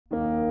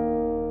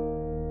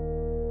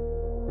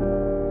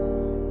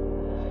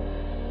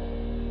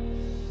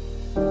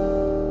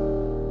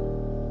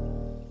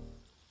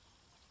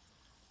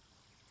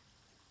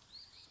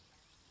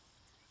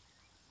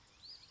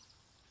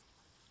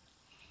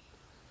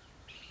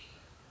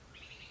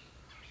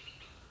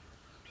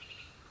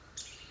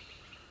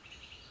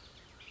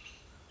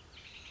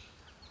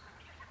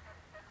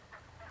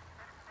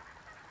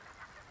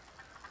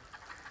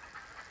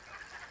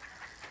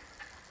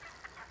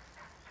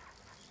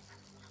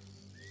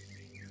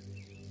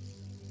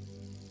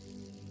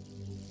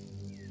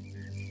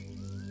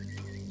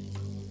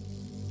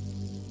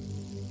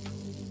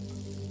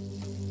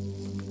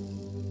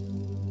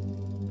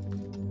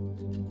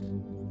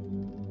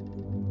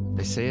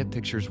say a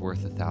picture's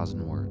worth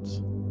 1,000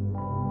 words.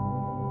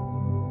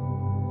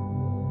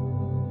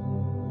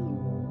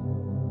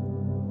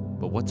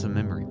 But what's a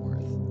memory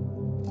worth?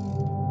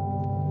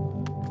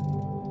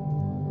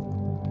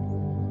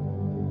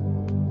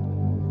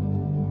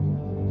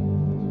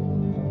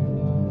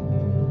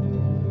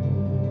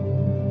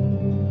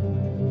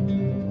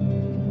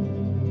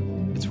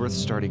 It's worth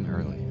starting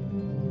early.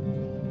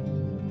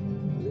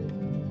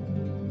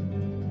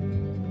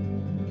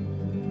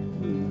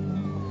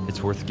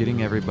 It's worth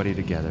getting everybody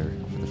together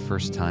for the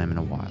first time in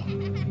a while.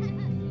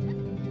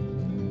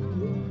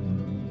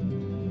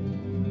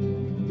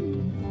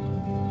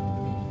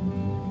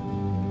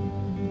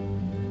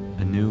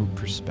 A new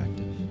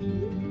perspective.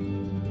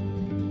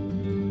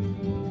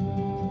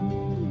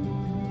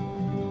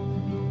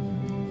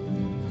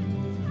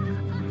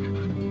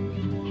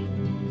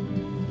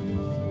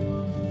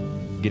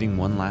 Getting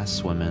one last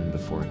swim in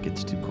before it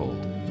gets too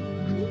cold.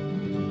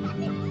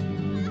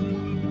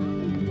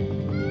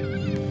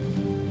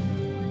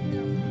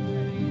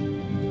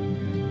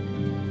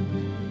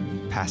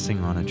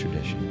 Passing on a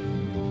tradition.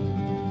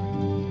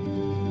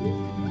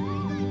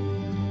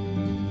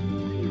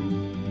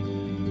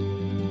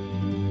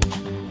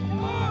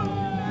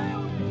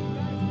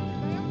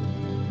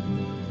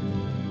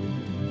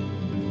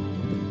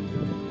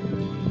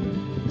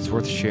 It's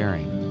worth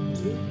sharing.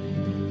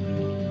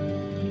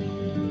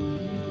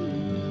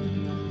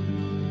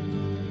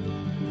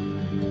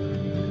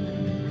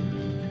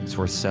 It's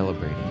worth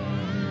celebrating.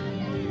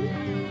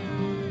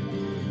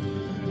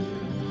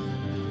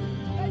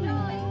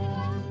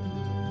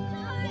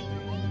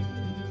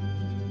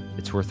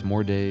 It's worth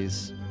more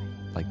days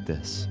like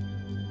this.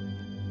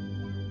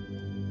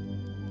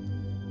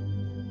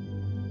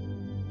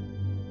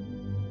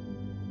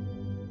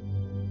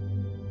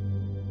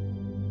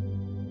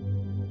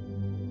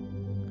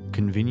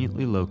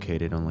 Conveniently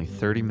located only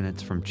 30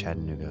 minutes from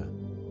Chattanooga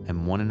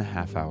and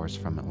 1.5 hours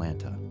from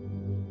Atlanta,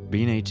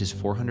 B&H is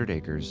 400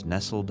 acres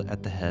nestled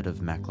at the head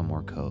of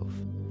McLemore Cove,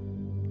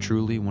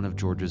 truly one of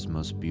Georgia's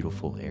most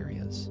beautiful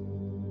areas.